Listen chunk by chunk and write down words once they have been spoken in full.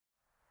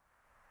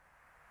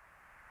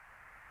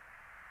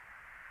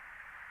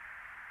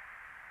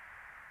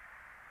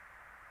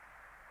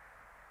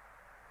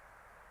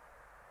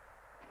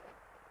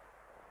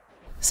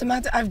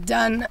Samarth, I've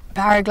done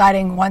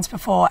paragliding once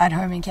before at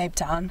home in Cape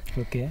Town.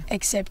 Okay.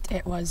 Except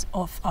it was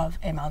off of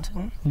a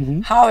mountain.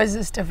 Mm-hmm. How is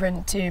this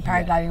different to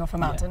paragliding off a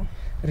mountain?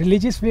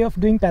 Religious way of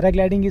doing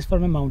paragliding is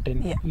from a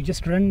mountain. Yeah. You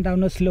just run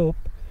down a slope,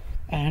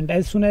 and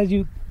as soon as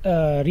you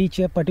reach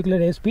a particular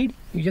airspeed,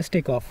 you just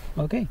take off.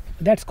 Okay,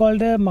 that's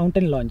called a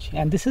mountain launch,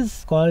 and this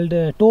is called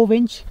tow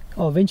winch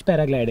or winch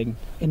paragliding.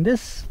 In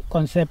this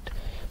concept,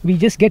 we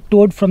just get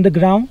towed from the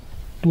ground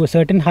to a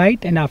certain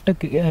height, and after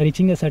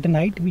reaching a certain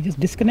height, we just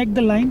disconnect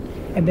the line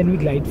and then we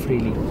glide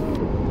freely.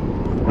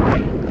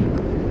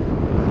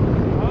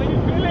 How are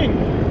you feeling?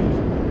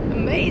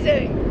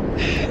 Amazing!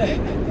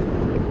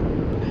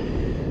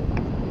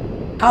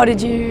 How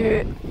did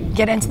you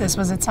get into this?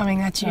 Was it something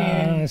that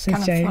you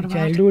since kind of thought about?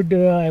 childhood,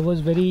 I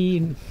was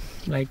very,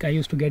 like, I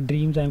used to get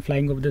dreams. I'm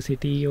flying over the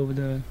city, over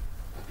the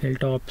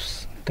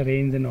hilltops,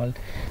 terrains and all.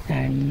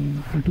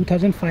 And in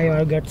 2005,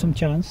 I got some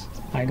chance.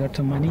 I got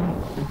some money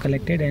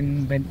collected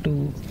and went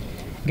to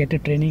get a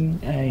training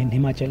in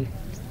Himachal,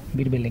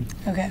 Bir Billing.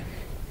 Okay.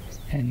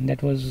 And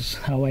that was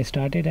how I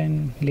started.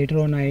 And later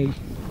on, I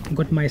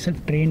got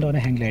myself trained on a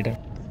hang glider.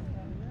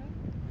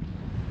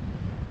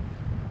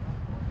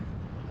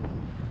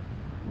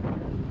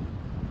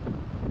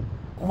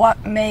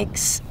 What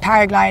makes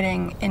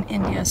paragliding in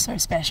India so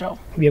special?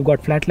 We have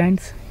got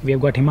flatlands, we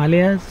have got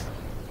Himalayas,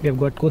 we have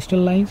got coastal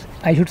lines.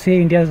 I should say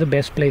India is the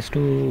best place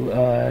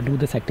to do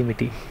this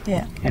activity.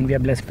 Yeah. And we are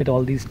blessed with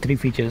all these three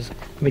features,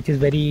 which is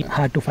very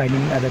hard to find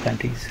in other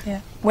countries.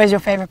 Yeah. Where's your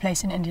favorite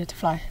place in India to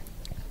fly?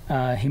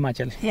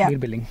 Himachal, Yeah. Bir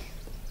Billing.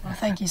 Well,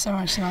 thank you so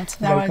much, Samarth.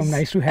 That Welcome, was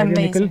nice to have you,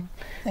 amazing. Nicole.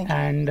 Thank you.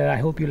 And I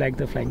hope you like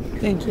the flying.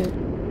 Thank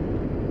you.